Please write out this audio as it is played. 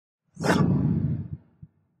ShartimusPrime,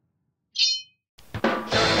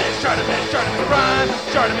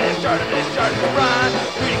 ShartimusPrime.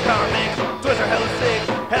 Reading comics, toys are hella sick,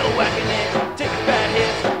 hella wacky nicks, taking bad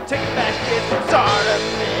hits, taking bad shits.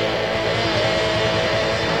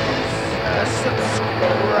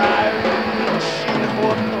 Subscribe.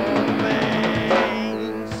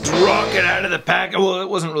 Rocket out of the pack. Well, it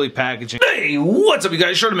wasn't really packaging. Hey, what's up, you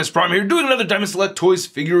guys? ShartimusPrime here, doing another Diamond Select Toys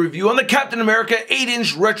figure review on the Captain America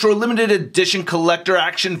 8-inch retro limited edition collector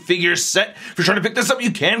action figure set. If you're trying to pick this up,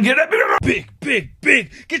 you can get it. Big.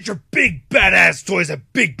 Get your big badass toys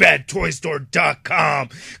at BigBadToyStore.com.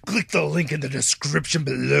 Click the link in the description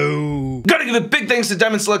below. Gotta give a big thanks to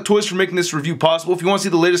Diamond Select Toys for making this review possible. If you want to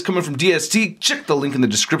see the latest coming from DST, check the link in the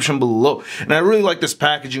description below. And I really like this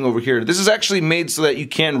packaging over here. This is actually made so that you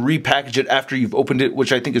can repackage it after you've opened it,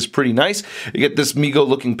 which I think is pretty nice. You get this Mego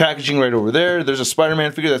looking packaging right over there. There's a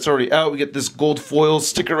Spider-Man figure that's already out. We get this gold foil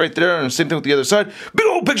sticker right there, and same thing with the other side. Big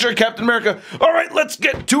old picture of Captain America. Alright, let's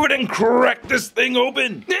get to it and crack this thing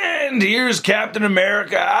open. And here's Captain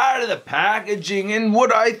America out of the packaging, and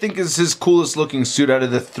what I think is his coolest looking suit out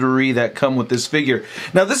of the three that come with this figure.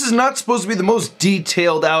 Now, this is not supposed to be the most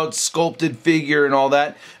detailed out, sculpted figure and all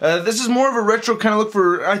that. This is more of a retro kind of look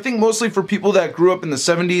for, I think, mostly for people that grew up in the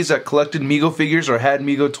 70s that collected Mego figures or had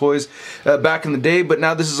Mego toys back in the day, but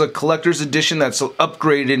now this is a collector's edition that's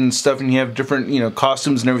upgraded and stuff, and you have different,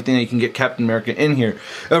 costumes and everything that you can get Captain America in here.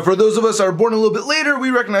 For those of us that are born a little bit later, we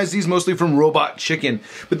recognize these mostly from Robot Chicken.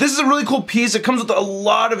 But this is a really cool piece. It comes with a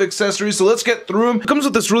lot of accessories, so let's get through them. It comes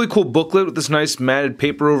with this really cool booklet with this nice matted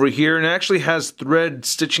paper over here, and it actually has thread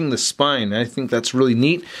stitching the spine. I think that's really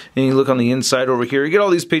neat. And you look on the inside over here, you get all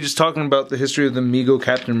these pages talking about the history of the Mego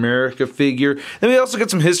Captain America figure. Then we also get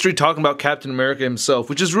some history talking about Captain America himself,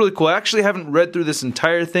 which is really cool. I actually haven't read through this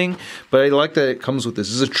entire thing, but I like that it comes with this.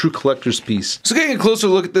 This is a true collector's piece. So getting a closer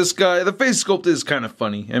look at this guy, the face sculpt is kind of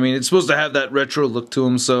funny. I mean, it's supposed to have that retro look to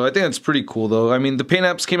him, so I think that's pretty cool though. I mean, the paint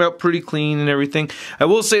apps came out pretty clean and everything. I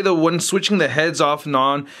will say though, when switching the heads off and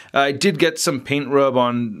on, I did get some paint rub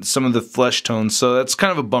on some of the flesh tones, so that's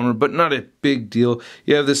kind of a bummer, but not a big deal.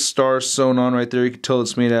 You have this star sewn on right there. You can tell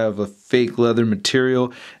it's made out of a fake leather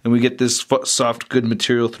material, and we get this soft, good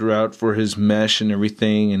material throughout for his mesh and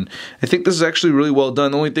everything, and I think this is actually really well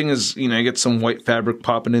done. The only thing is, I get some white fabric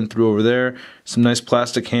popping in through over there, some nice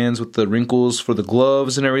plastic hands with the wrinkles for the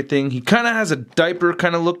gloves and everything. He kind of has a diaper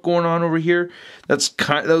kind of look going on over here. That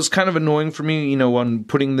was kind of annoying for me, when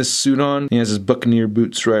putting this suit on. He has his Buccaneer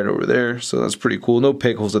boots right over there, so that's pretty cool. No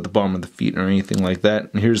peg holes at the bottom of the feet or anything like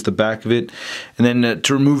that. And here's the back of it. And then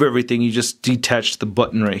to remove everything, you just detach the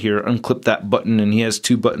button right here, unclip that button, and he has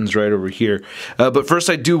two buttons right over here. But first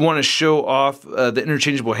I do want to show off the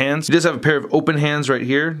interchangeable hands. He does have a pair of open hands right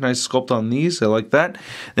here. Nice sculpt on these. I like that.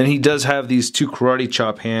 Then he does have these two karate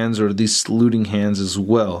chop hands, or these saluting hands as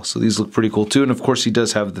well. So these look pretty cool too. And of course he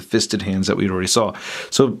does have the fisted hands that we already saw.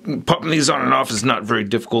 So popping these on and off is not very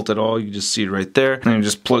difficult at all. You just see it right there. And you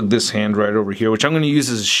just plug this hand right over here, which I'm going to use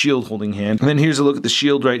as a shield holding hand. And then here's a look at the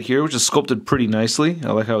shield right here, which is sculpted pretty nicely.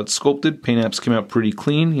 I like how it's sculpted. Paint apps came out pretty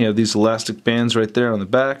clean. You have these elastic bands right there on the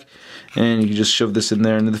back, and you can just shove this in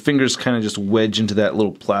there, and the fingers kind of just wedge into that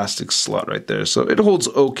little plastic slot right there. So it holds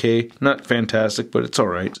okay, not fantastic, but it's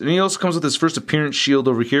alright. And he also comes with his first appearance shield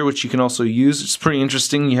over here, which you can also use. It's pretty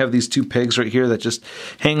interesting. You have these two pegs right here that just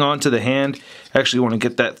hang on to the hand. Actually want to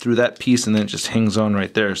get that through that piece, and then it just hangs on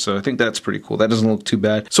right there. So I think that's pretty cool. That doesn't look too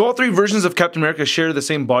bad. So all three versions of Captain America share the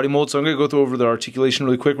same body mold, so I'm going to go through over the articulation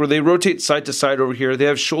really quick, where they rotate side to side over here. They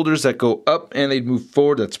have shoulders that go up and they move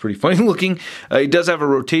forward. That's pretty funny looking. He does have a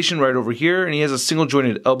rotation right over here, and he has a single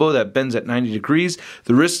jointed elbow that bends at 90 degrees.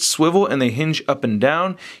 The wrists swivel and they hinge up and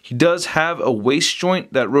down. He does have a waist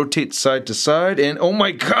joint that rotates side to side, and oh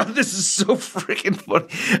my god, this is so freaking funny.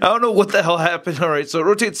 I don't know what the hell happened. Alright, so it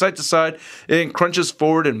rotates side to side and crunches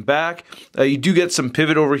forward and back. You do get some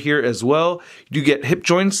pivot over here as well. You do get hip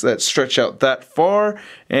joints that stretch out that far,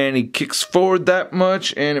 and he kicks forward that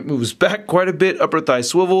much, and it moves back quite a bit. Upper thigh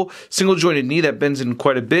swivel, single jointed knee that bends in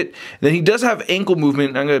quite a bit. And then he does have ankle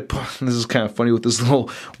movement. This is kind of funny with this little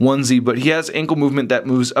onesie, but he has ankle movement that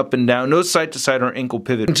moves up and down. No side to side or ankle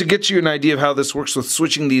pivot. And to get you an idea of how this works with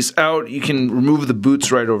switching these out, you can remove the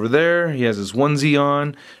boots right over there. He has his onesie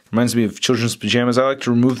on. Reminds me of children's pajamas. I like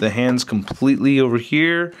to remove the hands completely over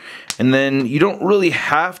here, and then you don't really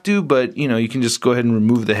have to, but you can just go ahead and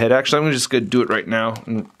remove the head. Actually, I'm just going to do it right now.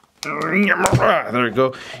 There we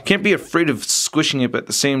go. Can't be afraid of squishing it, but at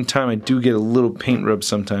the same time I do get a little paint rub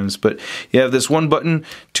sometimes. But you have this one button,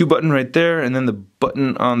 two button right there, and then the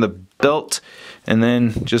button on the belt, and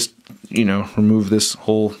then just remove this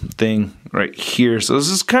whole thing right here. So this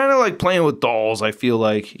is kind of like playing with dolls, I feel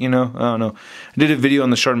like, you know, I don't know. I did a video on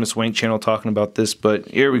the Shartimus Wank channel talking about this, but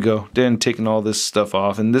here we go. Then taking all this stuff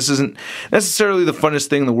off, and this isn't necessarily the funnest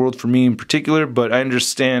thing in the world for me in particular, but I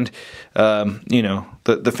understand, you know,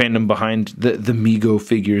 the fandom behind the Mego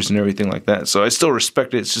figures and everything like that. So I still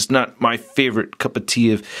respect it. It's just not my favorite cup of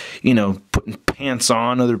tea of, you know, putting pants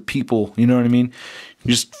on other people, you know what I mean?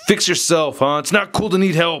 Just fix yourself, huh? It's not cool to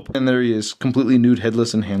need help. And there he is, completely nude,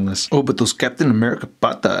 headless, and handless. Oh, but those Captain America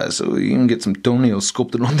patas, so you can get some toenails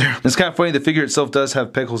sculpted on there. It's kind of funny, the figure itself does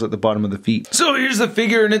have pegholes at the bottom of the feet. So here's the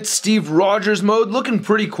figure in its Steve Rogers mode, looking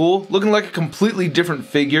pretty cool, looking like a completely different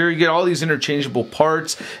figure. You get all these interchangeable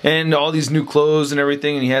parts and all these new clothes and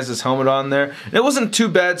everything, and he has his helmet on there. And it wasn't too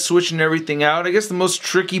bad switching everything out. I guess the most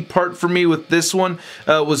tricky part for me with this one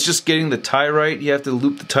was just getting the tie right. You have to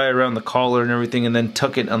loop the tie around the collar and everything, and then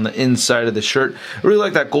tuck it on the inside of the shirt. I really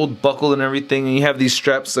like that gold buckle and everything, and you have these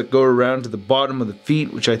straps that go around to the bottom of the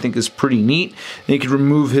feet, which I think is pretty neat. And you can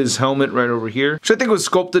remove his helmet right over here, which I think was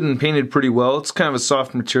sculpted and painted pretty well. It's kind of a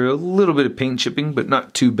soft material, a little bit of paint chipping, but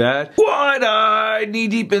not too bad. Wide-eyed,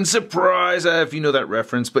 knee-deep in surprise, if you know that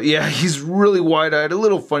reference. But yeah, he's really wide-eyed, a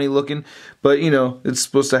little funny looking, but you know, it's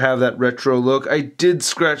supposed to have that retro look. I did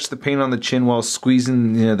scratch the paint on the chin while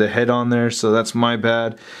squeezing, you know, the head on there, so that's my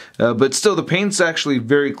bad. But still, the paint's actually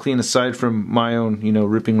very clean aside from my own, you know,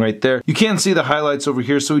 ripping right there. You can see the highlights over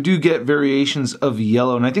here, so we do get variations of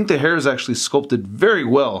yellow, and I think the hair is actually sculpted very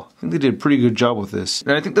well. I think they did a pretty good job with this.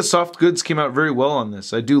 And I think the soft goods came out very well on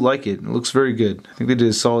this. I do like it. It looks very good. I think they did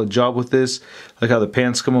a solid job with this. Like how the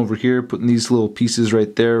pants come over here, putting these little pieces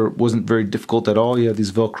right there wasn't very difficult at all. You have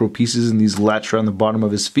these Velcro pieces and these latch around the bottom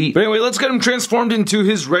of his feet. But anyway, let's get him transformed into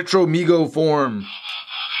his retro Mego form.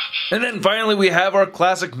 And then finally we have our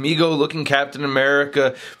classic Mego looking Captain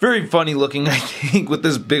America. Very funny looking, I think, with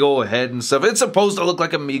this big old head and stuff. It's supposed to look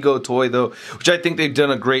like a Mego toy though, which I think they've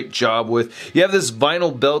done a great job with. You have this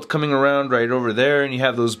vinyl belt coming around right over there, and you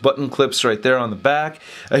have those button clips right there on the back.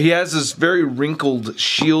 He has this very wrinkled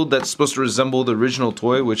shield that's supposed to resemble the original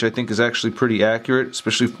toy, which I think is actually pretty accurate,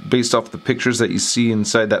 especially based off the pictures that you see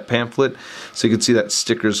inside that pamphlet. So you can see that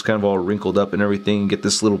sticker's kind of all wrinkled up and everything. You get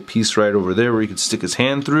this little piece right over there where you can stick his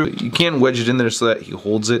hand through. You can wedge it in there so that he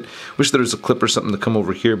holds it. Wish there was a clip or something to come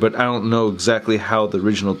over here, but I don't know exactly how the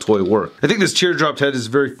original toy worked. I think this teardropped head is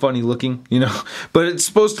very funny looking, you know, but it's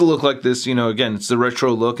supposed to look like this, you know, again, it's the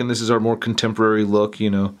retro look, and this is our more contemporary look,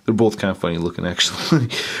 you know. They're both kind of funny looking, actually.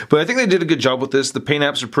 But I think they did a good job with this. The paint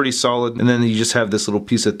apps are pretty solid, and then you just have this little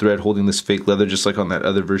piece of thread holding this fake leather, just like on that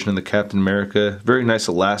other version of the Captain America. Very nice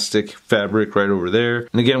elastic fabric right over there.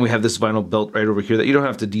 And again, we have this vinyl belt right over here that you don't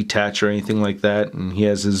have to detach or anything like that, and he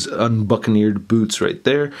has his buccaneered boots right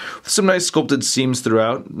there with some nice sculpted seams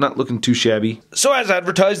throughout, not looking too shabby. So as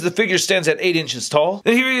advertised, the figure stands at 8 inches tall.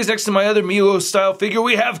 And here he is next to my other Mego style figure.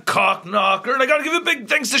 We have Cock Knocker, and I gotta give a big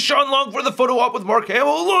thanks to Sean Long for the photo op with Mark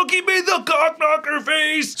Hamill. Look, he made the Cock Knocker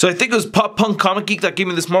face! So I think it was Pop Punk Comic Geek that gave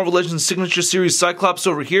me this Marvel Legends Signature Series Cyclops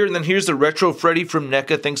over here, and then here's the retro Freddy from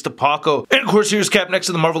NECA thanks to Paco. And of course here's Cap next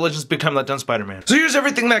to the Marvel Legends Big Time Letdown Spider-Man. So here's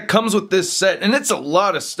everything that comes with this set, and it's a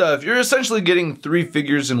lot of stuff. You're essentially getting 3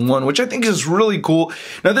 figures in one, which I think is really cool.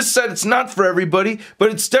 Now this set, it's not for everybody, but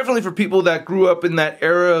it's definitely for people that grew up in that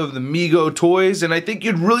era of the Mego toys, and I think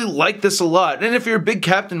you'd really like this a lot. And if you're a big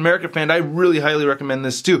Captain America fan, I really highly recommend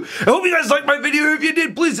this too. I hope you guys liked my video. If you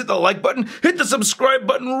did, please hit the like button, hit the subscribe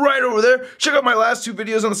button right over there, check out my last 2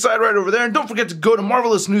 videos on the side right over there, and don't forget to go to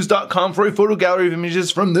marvelousnews.com for a photo gallery of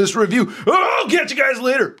images from this review. I'll catch you guys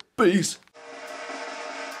later. Peace.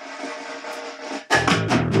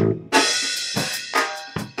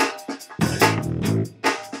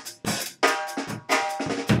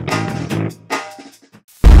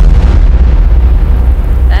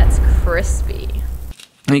 Crispy.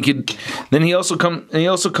 And he also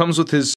comes with his